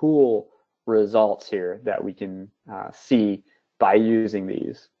really cool results here that we can see by using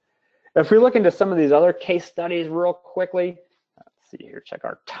these. If we look into some of these other case studies real quickly, let's see here, check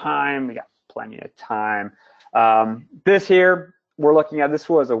our time. We got plenty of time. This here, we're looking at, this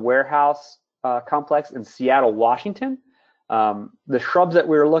was a warehouse complex in Seattle, Washington. The shrubs that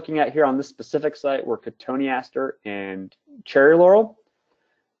we were looking at here on this specific site were cotoneaster and cherry laurel.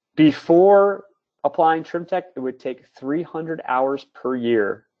 Before applying Trimtect, it would take 300 hours per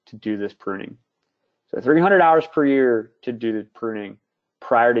year to do this pruning. So 300 hours per year to do the pruning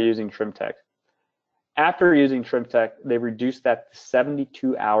prior to using Trimtect. After using Trimtect, they reduced that to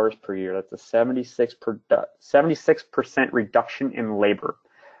 72 hours per year. That's a 76% reduction in labor,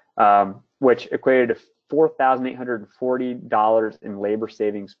 which equated to $4,840 in labor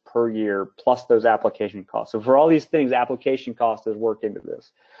savings per year, plus those application costs. So for all these things, application cost is worked into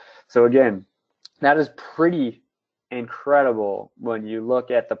this. So again, that is pretty incredible when you look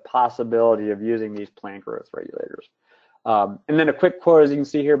at the possibility of using these plant growth regulators. And then a quick quote, as you can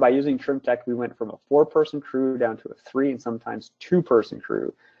see here, by using Trimtect, we went from a 4-person crew down to a 3 and sometimes 2-person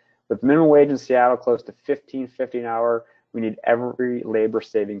crew. With minimum wage in Seattle close to $15.50 an hour, we need every labor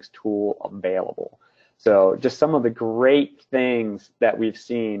savings tool available. So just some of the great things that we've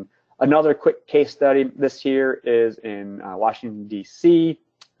seen. Another quick case study this year is in Washington, D.C.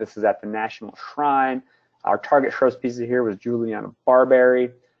 This is at the National Shrine. Our target shrub species here was Juliana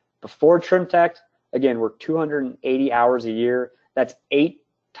barberry. Before Trimtect, again, we're 280 hours a year. That's 8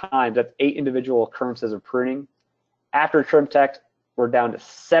 times, that's 8 individual occurrences of pruning. After Trimtect, we're down to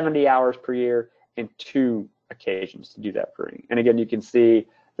 70 hours per year and 2 occasions to do that pruning. And again, you can see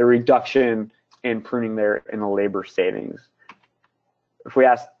the reduction in pruning there in the labor savings. If we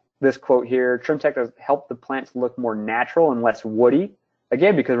ask this quote here, Trimtect has helped the plants look more natural and less woody.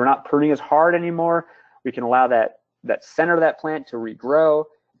 Again, because we're not pruning as hard anymore, we can allow that center of that plant to regrow.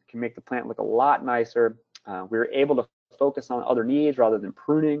 It can make the plant look a lot nicer. We were able to focus on other needs rather than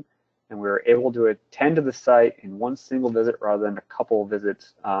pruning, and we were able to attend to the site in one single visit rather than a couple of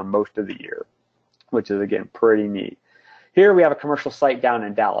visits most of the year, which is, again, pretty neat. Here we have a commercial site down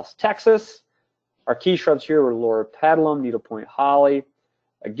in Dallas, Texas. Our key shrubs here were loropetalum, needlepoint holly.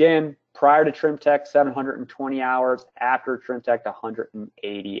 Again, prior to Trimtect, 720 hours. After Trimtect,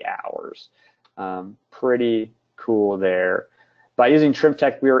 180 hours. Pretty cool there. By using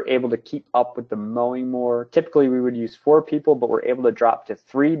Trimtect, we were able to keep up with the mowing more. Typically, we would use 4 people, but we're able to drop to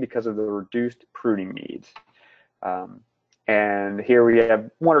 3 because of the reduced pruning needs. And here we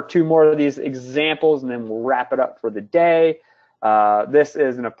have 1 or 2 more of these examples, and then we'll wrap it up for the day. This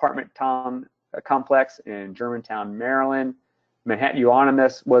is an apartment complex in Germantown, Maryland. Manhattan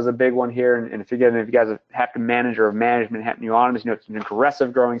euonymus was a big one here, and if you guys have to manage or have managed Manhattan euonymus, you know it's an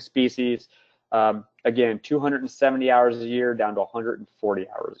aggressive growing species. Again, 270 hours a year down to 140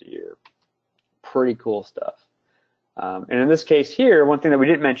 hours a year. Pretty cool stuff. And in this case here, one thing that we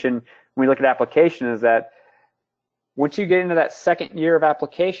didn't mention when we look at application is that once you get into that 2nd year of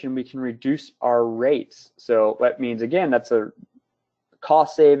application, we can reduce our rates. So that means, again, that's a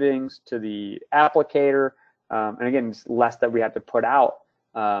cost savings to the applicator. And again, it's less that we have to put out.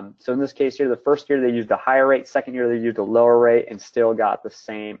 So in this case here, the 1st year they used a higher rate, 2nd year they used a lower rate and still got the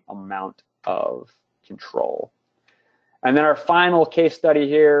same amount of control. And then our final case study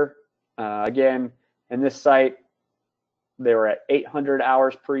here, again, in this site, they were at 800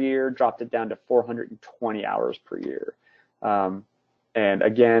 hours per year, dropped it down to 420 hours per year. And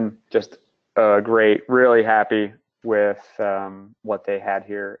again, just great, really happy with what they had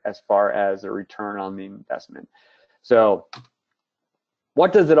here as far as a return on the investment. So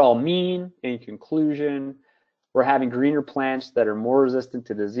what does it all mean in conclusion? We're having greener plants that are more resistant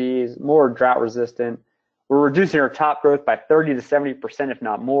to disease, more drought resistant. We're reducing our top growth by 30 to 70%, if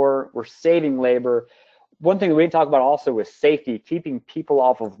not more. We're saving labor. One thing that we didn't talk about also was safety, keeping people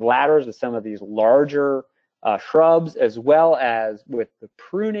off of ladders with some of these larger shrubs, as well as with the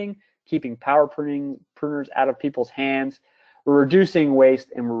pruning, keeping power pruners out of people's hands. We're reducing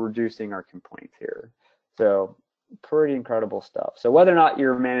waste and we're reducing our complaints here. So pretty incredible stuff. So whether or not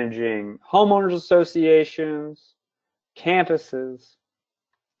you're managing homeowners associations, campuses,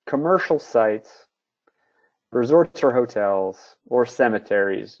 commercial sites, resorts or hotels, or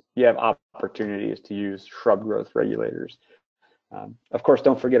cemeteries, you have opportunities to use shrub growth regulators. Of course,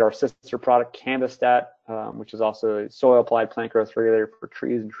 don't forget our sister product, Canvastat, which is also a soil-applied plant growth regulator for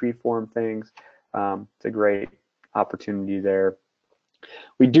trees and tree-form things. It's a great opportunity there.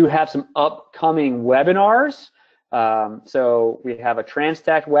 We do have some upcoming webinars. So we have a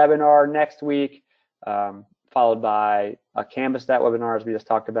Trimtect webinar next week, followed by a Canvastat webinar, as we just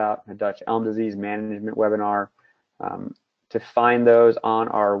talked about, a Dutch elm disease management webinar. To find those on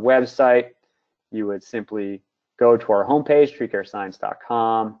our website, you would simply go to our homepage,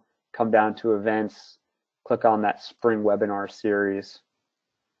 treecarescience.com, come down to events, click on that spring webinar series,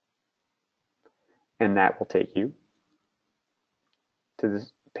 and that will take you to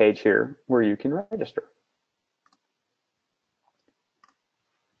this page here where you can register.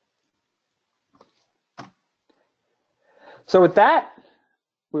 So with that,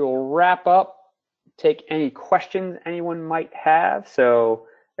 we will wrap up, take any questions anyone might have. So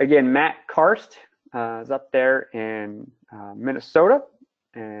again, Matt Karst is up there in Minnesota,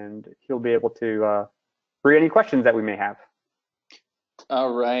 and he'll be able to read any questions that we may have.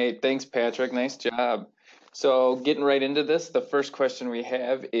 All right, thanks, Patrick. Nice job. So getting right into this, the first question we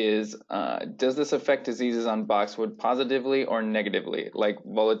have is, does this affect diseases on boxwood positively or negatively, like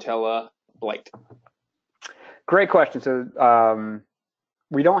Volatilla blight? Great question. So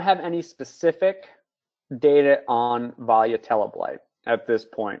we don't have any specific data on Volatile blight at this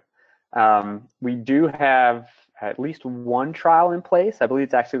point. We do have at least one trial in place. I believe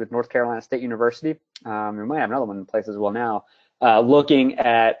it's actually with North Carolina State University. We might have another one in place as well now, looking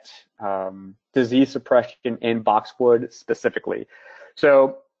at disease suppression in boxwood specifically.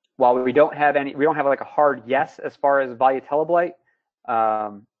 So while we don't have like a hard yes as far as Volatile blight,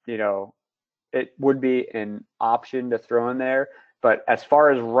 you know, it would be an option to throw in there. But as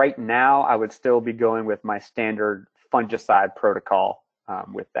far as right now, I would still be going with my standard fungicide protocol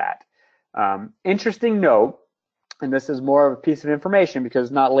with that. Interesting note, and this is more of a piece of information because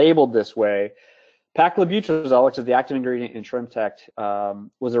it's not labeled this way. Paclobutrazol, which is the active ingredient in Trimtect,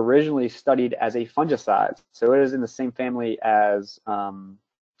 was originally studied as a fungicide. So it is in the same family as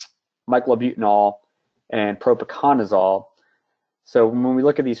myclobutanol and propiconazole. So when we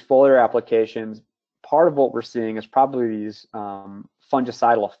look at these foliar applications, part of what we're seeing is probably these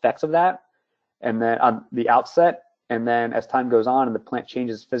fungicidal effects of that, and then on the outset, and then as time goes on and the plant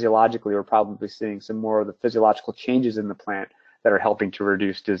changes physiologically, we're probably seeing some more of the physiological changes in the plant that are helping to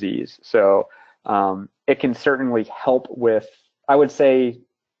reduce disease. So it can certainly help with, I would say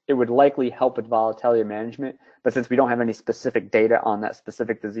it would likely help with volatility management, but since we don't have any specific data on that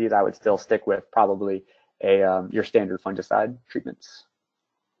specific disease, I would still stick with probably your standard fungicide treatments.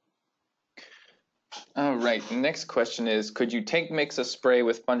 All right, next question is, could you tank mix a spray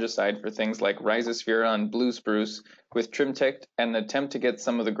with fungicide for things like Rhizosphaera and blue spruce with Trimtect and attempt to get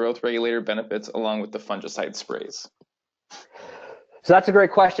some of the growth regulator benefits along with the fungicide sprays? So that's a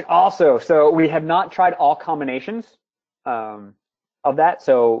great question also. So we have not tried all combinations of that.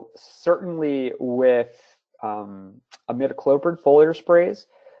 So certainly with imidacloprid foliar sprays,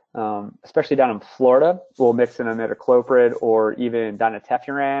 especially down in Florida, we'll mix in imidacloprid or even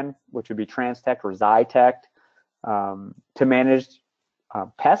dinotefuran, which would be Trimtect or Zytect, to manage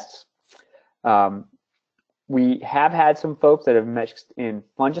pests. We have had some folks that have mixed in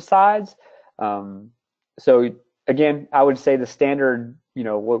fungicides. So again, I would say the standard, you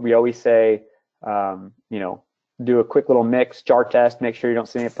know, what we always say, you know, do a quick little mix, jar test, make sure you don't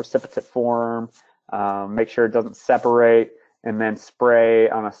see any precipitate form, make sure it doesn't separate, and then spray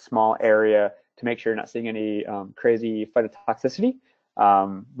on a small area to make sure you're not seeing any crazy phytotoxicity.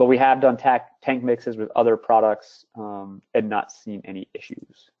 But we have done tank mixes with other products and not seen any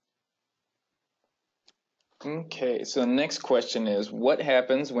issues. Okay, so the next question is, what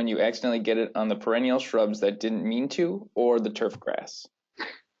happens when you accidentally get it on the perennial shrubs that didn't mean to, or the turf grass?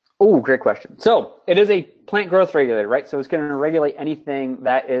 Oh, great question. So it is a plant growth regulator, right? So it's going to regulate anything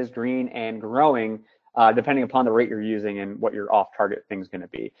that is green and growing, depending upon the rate you're using and what your off-target thing is going to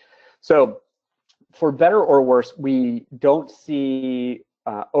be. So for better or worse, we don't see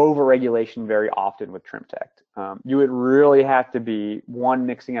overregulation very often with Trimtect. You would really have to be, one,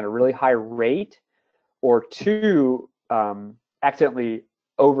 mixing at a really high rate, or two, accidentally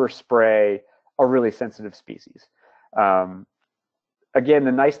overspray a really sensitive species. Again,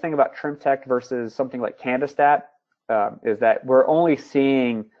 the nice thing about Trimtect versus something like Candestat is that we're only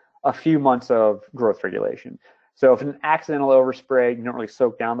seeing a few months of growth regulation. So if an accidental overspray, you don't really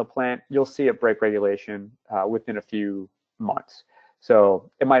soak down the plant, you'll see it break regulation within a few months. So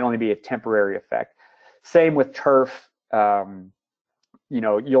it might only be a temporary effect. Same with turf. You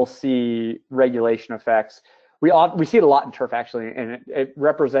know, you'll see regulation effects. We see it a lot in turf actually, and it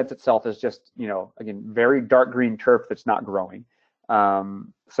represents itself as just, you know, again, very dark green turf that's not growing.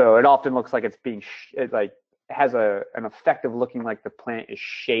 So it often looks like it's being, it like has an effect of looking like the plant is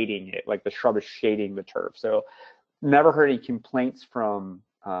shading it, like the shrub is shading the turf. So never heard any complaints from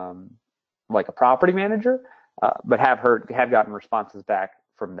like a property manager, but have gotten responses back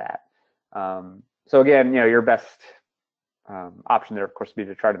from that. So again, you know, your best option there, of course, would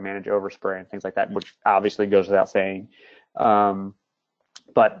be to try to manage overspray and things like that, which obviously goes without saying.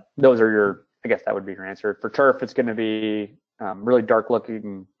 But those are your, I guess that would be your answer. For turf, it's going to be really dark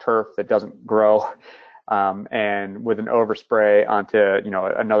looking turf that doesn't grow, and with an overspray onto, you know,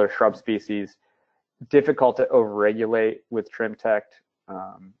 another shrub species, difficult to overregulate with Trimtect,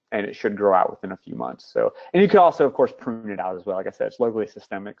 and it should grow out within a few months. So, and you could also, of course, prune it out as well. Like I said, it's locally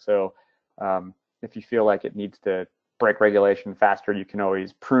systemic. So if you feel like it needs to break regulation faster, you can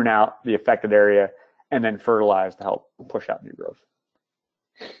always prune out the affected area and then fertilize to help push out new growth.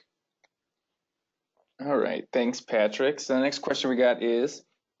 All right, thanks, Patrick. So the next question we got is,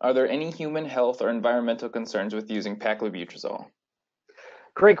 are there any human health or environmental concerns with using paclobutrazol?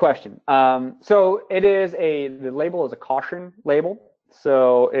 Great question. So it is the label is a caution label.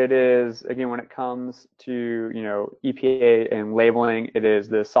 So it is, again, when it comes to, you know, EPA and labeling, it is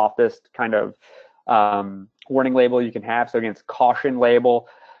the softest kind of warning label you can have. So again, it's caution label.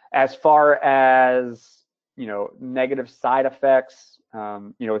 As far as negative side effects.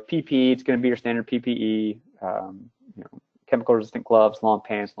 With PPE, it's going to be your standard PPE. Chemical resistant gloves, long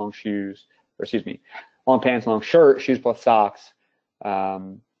pants, long shoes, or excuse me, long pants, long shirt, shoes plus socks.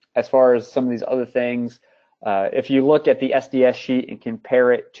 As far as some of these other things, if you look at the SDS sheet and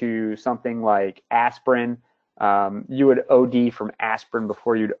compare it to something like aspirin, you would OD from aspirin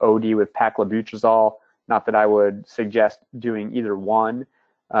before you'd OD with paclobutrazol. Not that I would suggest doing either one.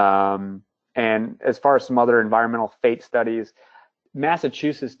 And as far as some other environmental fate studies,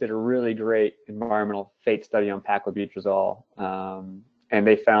 Massachusetts did a really great environmental fate study on paclobutrazol, and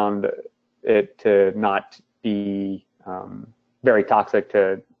they found it to not be very toxic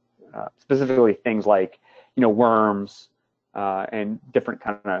to specifically things like worms and different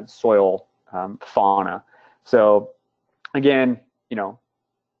kind of soil fauna. So again,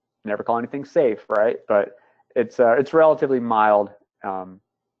 never call anything safe, right? But it's relatively mild, and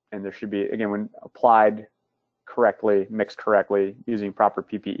there should be, again, when applied correctly, mixed correctly, using proper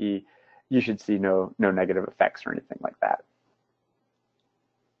PPE, you should see no negative effects or anything like that.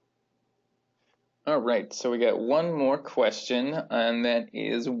 All right, so we got one more question, and that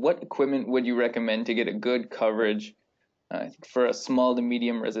is, what equipment would you recommend to get a good coverage for a small to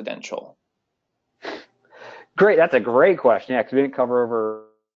medium residential? Great, that's a great question. Yeah, because we didn't cover over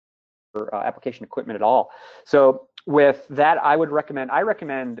application equipment at all. So with that, I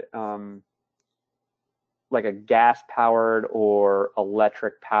recommend like a gas-powered or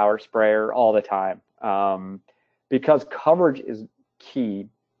electric power sprayer all the time, because coverage is key.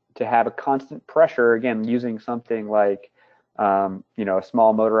 To have a constant pressure, again, using something like a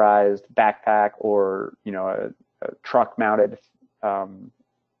small motorized backpack or a truck-mounted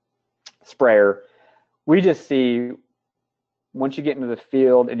sprayer, we just see once you get into the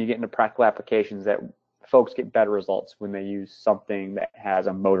field and you get into practical applications that folks get better results when they use something that has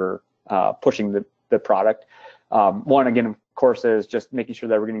a motor pushing the product. One, again, of course, is just making sure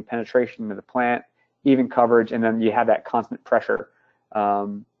that we're getting penetration into the plant, even coverage, and then you have that constant pressure.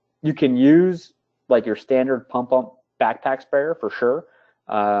 You can use like your standard pump backpack sprayer for sure.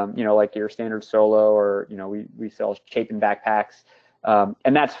 Like your standard Solo, or we sell Chapin backpacks,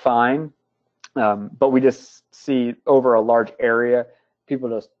 and that's fine. But we just see over a large area, people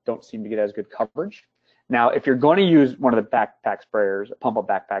just don't seem to get as good coverage. Now, if you're going to use one of the backpack sprayers, a pump up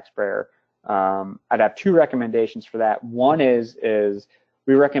backpack sprayer, I'd have two recommendations for that. One is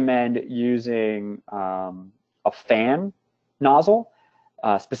we recommend using a fan nozzle.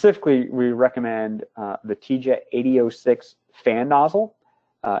 Specifically, we recommend the TJ 8006 fan nozzle,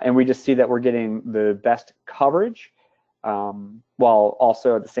 and we just see that we're getting the best coverage while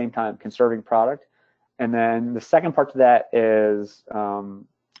also at the same time conserving product. And then the second part to that is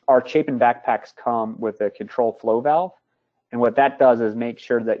our Chapin backpacks come with a control flow valve, and what that does is make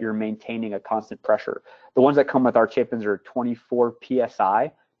sure that you're maintaining a constant pressure. The ones that come with our Chapins are 24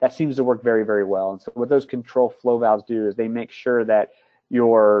 psi. That seems to work very, very well. And so what those control flow valves do is they make sure that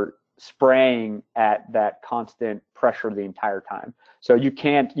you're spraying at that constant pressure the entire time. So you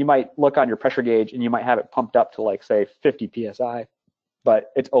might look on your pressure gauge and you might have it pumped up to like say 50 psi,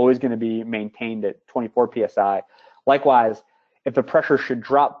 but it's always going to be maintained at 24 psi. Likewise, if the pressure should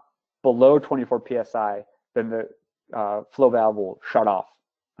drop below 24 psi, then the flow valve will shut off.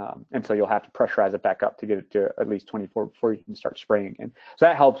 And so you'll have to pressurize it back up to get it to at least 24 before you can start spraying again. So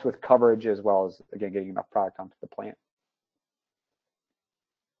that helps with coverage as well as, again, getting enough product onto the plant.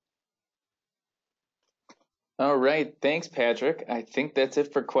 All right, thanks, Patrick. I think that's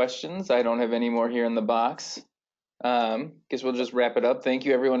it for questions. I don't have any more here in the box. Guess we'll just wrap it up. Thank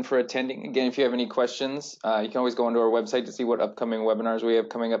you, everyone, for attending. Again, if you have any questions, you can always go onto our website to see what upcoming webinars we have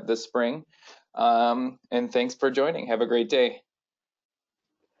coming up this spring. And thanks for joining. Have a great day.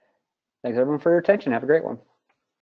 Thanks, everyone, for your attention. Have a great one.